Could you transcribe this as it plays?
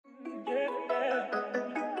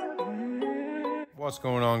What's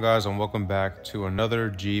going on, guys, and welcome back to another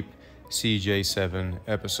Jeep CJ7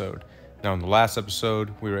 episode. Now, in the last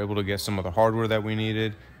episode, we were able to get some of the hardware that we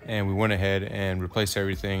needed, and we went ahead and replaced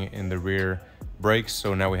everything in the rear brakes.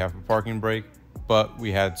 So now we have a parking brake, but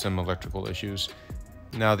we had some electrical issues.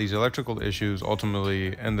 Now, these electrical issues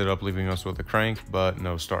ultimately ended up leaving us with a crank, but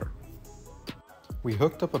no start. We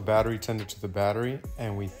hooked up a battery tender to the battery,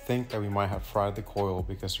 and we think that we might have fried the coil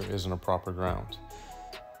because there isn't a proper ground.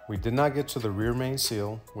 We did not get to the rear main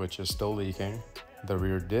seal, which is still leaking, the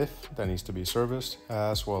rear diff that needs to be serviced,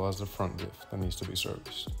 as well as the front diff that needs to be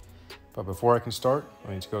serviced. But before I can start,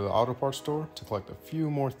 I need to go to the auto parts store to collect a few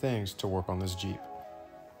more things to work on this Jeep.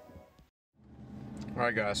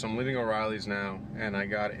 Alright guys, so I'm leaving O'Reilly's now, and I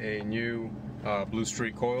got a new Blue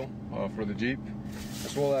Streak coil for the Jeep,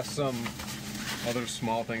 as well as some other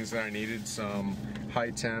small things that I needed, some high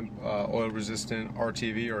temp oil resistant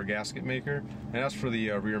RTV or a gasket maker, and that's for the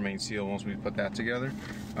rear main seal once we put that together.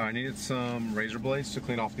 I needed some razor blades to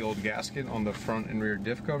clean off the old gasket on the front and rear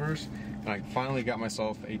diff covers, and I finally got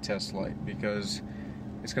myself a test light because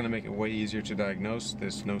it's going to make it way easier to diagnose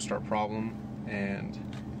this no start problem, and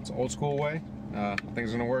it's an old school way. I think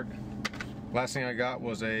it's going to work. Last thing I got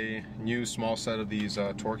was a new small set of these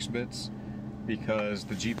Torx bits, because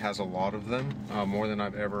the Jeep has a lot of them, more than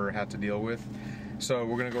I've ever had to deal with. So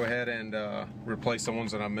we're gonna go ahead and replace the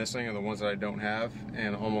ones that I'm missing and the ones that I don't have,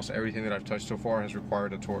 and almost everything that I've touched so far has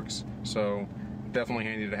required a Torx. So definitely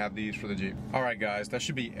handy to have these for the Jeep. Alright guys, that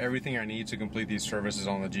should be everything I need to complete these services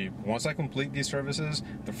on the Jeep. Once I complete these services,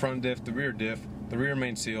 the front diff, the rear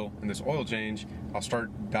main seal, and this oil change, I'll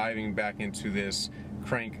start diving back into this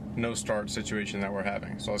crank no start situation that we're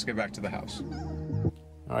having. So let's get back to the house.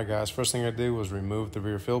 Alright guys, first thing I did was remove the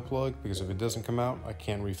rear fill plug, because if it doesn't come out, I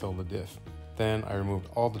can't refill the diff. Then I removed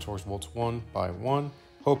all the Torx bolts one by one,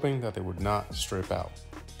 hoping that they would not strip out.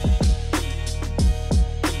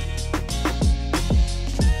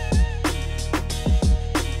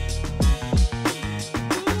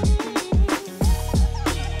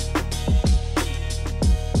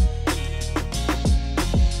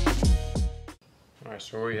 Alright,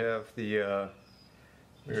 so we have the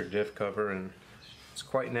rear diff cover, and it's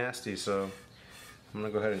quite nasty, so I'm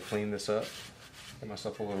gonna go ahead and clean this up. Get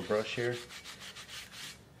myself a little brush here.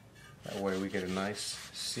 That way we get a nice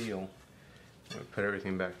seal and we put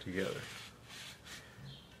everything back together.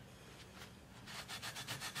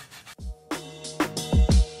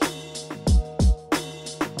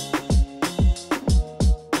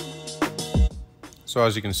 So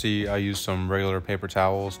as you can see, I used some regular paper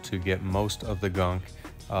towels to get most of the gunk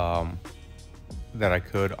that I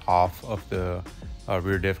could off of the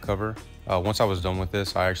rear diff cover. Once I was done with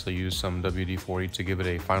this, I actually used some WD-40 to give it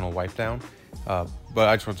a final wipe down, but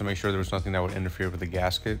I just wanted to make sure there was nothing that would interfere with the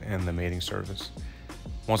gasket and the mating surface.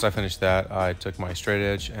 Once I finished that, I took my straight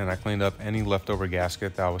edge and I cleaned up any leftover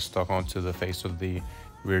gasket that was stuck onto the face of the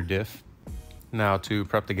rear diff. Now, to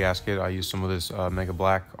prep the gasket, I used some of this Mega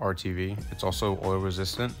Black RTV. It's also oil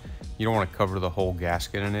resistant. You don't want to cover the whole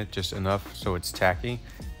gasket in it, just enough so it's tacky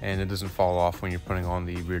and it doesn't fall off when you're putting on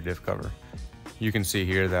the rear diff cover. You can see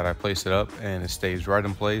here that I place it up and it stays right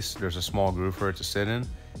in place. There's a small groove for it to sit in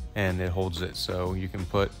and it holds it. So you can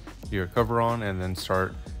put your cover on and then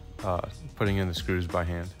start putting in the screws by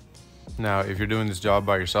hand. Now, if you're doing this job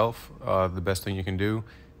by yourself, the best thing you can do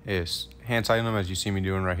is hand tighten them as you see me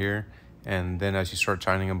doing right here. And then as you start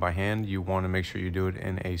tightening them by hand, you want to make sure you do it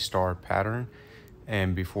in a star pattern.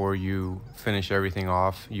 And before you finish everything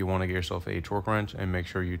off, you want to get yourself a torque wrench and make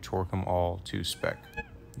sure you torque them all to spec.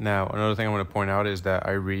 Now, another thing I want to point out is that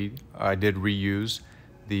I did reuse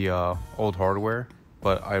the old hardware,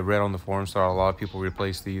 but I read on the forums that a lot of people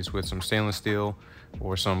replace these with some stainless steel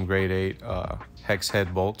or some grade 8 hex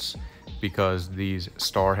head bolts, because these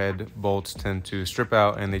star head bolts tend to strip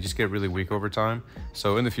out and they just get really weak over time.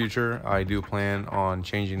 So in the future, I do plan on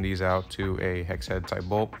changing these out to a hex head type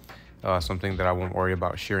bolt, something that I won't worry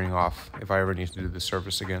about shearing off if I ever need to do this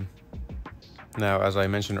service again. Now, as I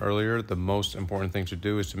mentioned earlier, the most important thing to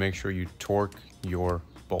do is to make sure you torque your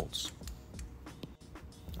bolts.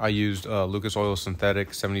 I used Lucas Oil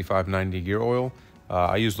Synthetic 7590 gear oil.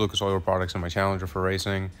 I use Lucas Oil products in my Challenger for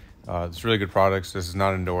racing. It's really good products. This is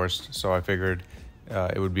not endorsed, so I figured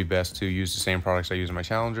it would be best to use the same products I use in my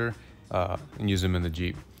Challenger and use them in the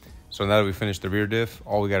Jeep. So now that we finished the rear diff,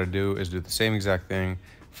 all we got to do is do the same exact thing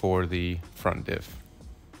for the front diff.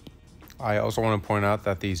 I also want to point out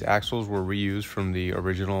that these axles were reused from the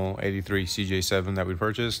original 83 CJ7 that we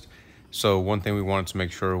purchased. So one thing we wanted to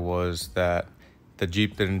make sure was that the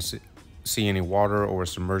Jeep didn't see any water or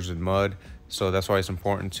submerged in mud. So that's why it's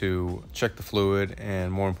important to check the fluid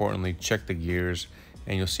and, more importantly, check the gears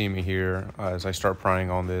and you'll see me here as I start prying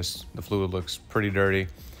on this. The fluid looks pretty dirty.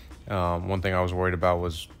 One thing I was worried about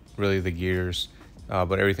was really the gears,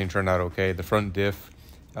 but everything turned out okay. The front diff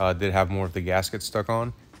did have more of the gasket stuck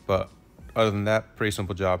on, but other than that, pretty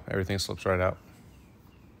simple job. Everything slips right out.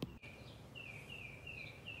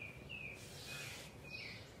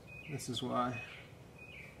 This is why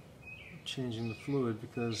I'm changing the fluid,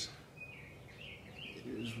 because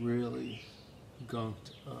it is really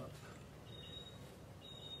gunked up.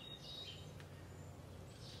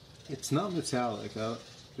 It's not metallic.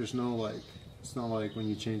 There's no like, it's not like when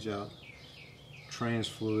you change out trans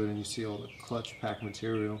fluid and you see all the clutch pack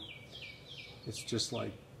material. It's just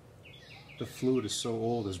like the fluid is so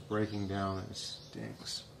old, it's breaking down and it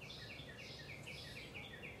stinks.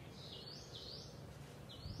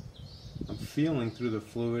 I'm feeling through the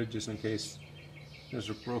fluid just in case there's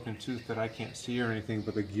a broken tooth that I can't see or anything,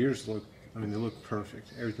 but the gears look, I mean, they look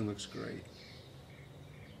perfect. Everything looks great.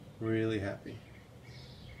 Really happy.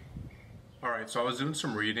 Alright, so I was doing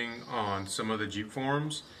some reading on some of the Jeep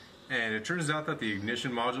forums, and it turns out that the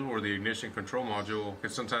ignition module or the ignition control module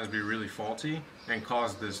can sometimes be really faulty and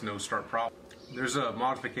cause this no start problem. There's a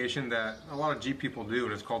modification that a lot of Jeep people do,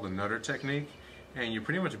 and it's called the Nutter technique, and you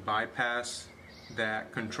pretty much bypass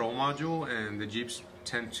that control module and the Jeeps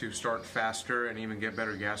tend to start faster and even get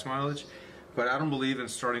better gas mileage. But I don't believe in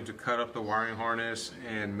starting to cut up the wiring harness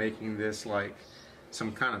and making this like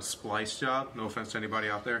some kind of splice job. No offense to anybody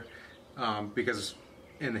out there, because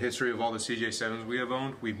in the history of all the CJ7s we have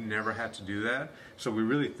owned, we've never had to do that. So we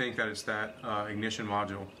really think that it's that ignition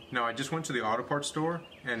module. Now, I just went to the auto parts store,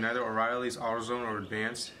 and neither O'Reilly's, AutoZone, or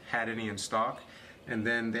Advanced had any in stock. And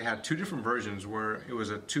then they had two different versions where it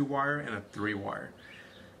was a 2-wire and a 3-wire.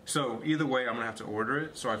 So either way, I'm gonna have to order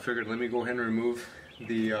it. So I figured, let me go ahead and remove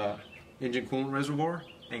the engine coolant reservoir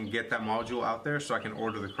and get that module out there so I can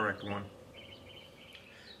order the correct one.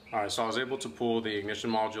 All right, so I was able to pull the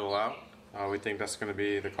ignition module out. We think that's gonna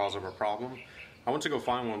be the cause of our problem. I went to go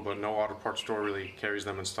find one, but no auto parts store really carries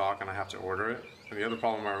them in stock, and I have to order it. And the other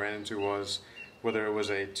problem I ran into was whether it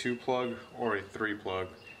was a 2-plug or a 3-plug.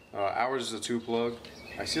 Ours is a 2-plug.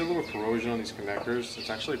 I see a little corrosion on these connectors. It's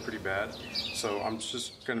actually pretty bad. So I'm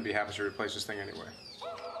just going to be happy to replace this thing anyway.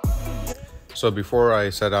 So before I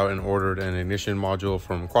set out and ordered an ignition module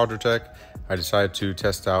from Quadratech, I decided to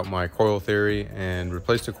test out my coil theory and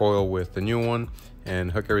replace the coil with the new one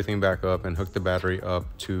and hook everything back up and hook the battery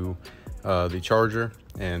up to the charger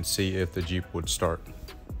and see if the Jeep would start.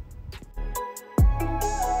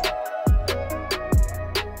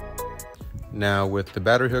 Now, with the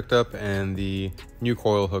battery hooked up and the new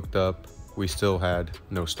coil hooked up, we still had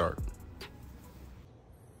no start.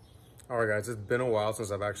 All right, guys, it's been a while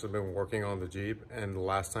since I've actually been working on the Jeep, and the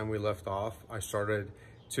last time we left off, I started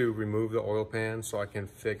to remove the oil pan so I can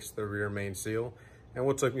fix the rear main seal. And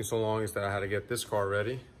what took me so long is that I had to get this car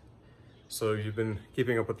ready. So you've been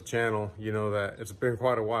keeping up with the channel, you know that it's been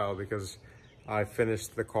quite a while because I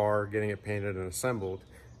finished the car, getting it painted and assembled.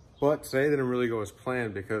 But today didn't really go as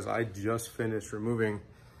planned because I just finished removing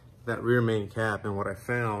that rear main cap, and what I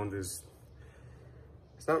found is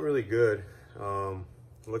it's not really good.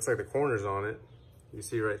 It looks like the corners on it, you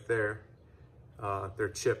see right there,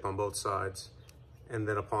 they're chipped on both sides. And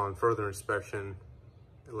then upon further inspection,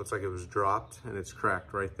 it looks like it was dropped and it's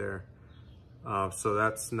cracked right there. So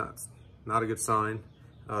that's not a good sign.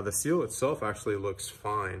 The seal itself actually looks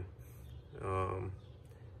fine.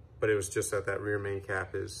 But it was just that rear main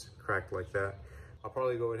cap is cracked like that. I'll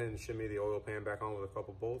probably go ahead and shimmy the oil pan back on with a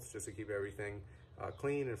couple bolts just to keep everything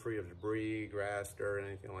clean and free of debris, grass, dirt,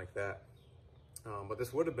 anything like that. But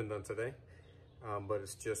this would have been done today, but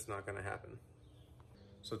it's just not gonna happen.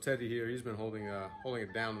 So Teddy here, he's been holding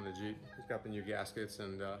it down in the Jeep. He's got the new gaskets,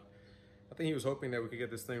 and I think he was hoping that we could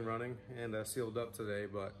get this thing running and sealed up today,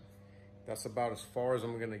 but that's about as far as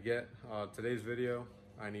I'm gonna get. Today's video,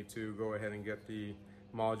 I need to go ahead and get the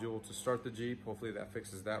module to start the Jeep. Hopefully that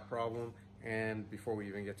fixes that problem. And before we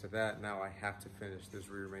even get to that, now I have to finish this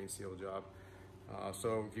rear main seal job.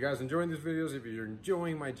 So if you guys are enjoying these videos, if you're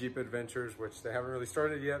enjoying my Jeep adventures, which they haven't really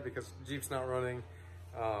started yet because Jeep's not running,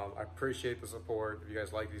 I appreciate the support. If you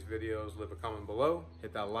guys like these videos, leave a comment below,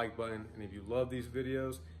 hit that like button. And if you love these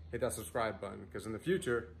videos, hit that subscribe button, because in the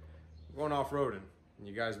future, we're going off-roading and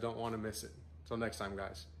you guys don't want to miss it. Until next time,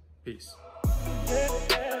 guys. Peace.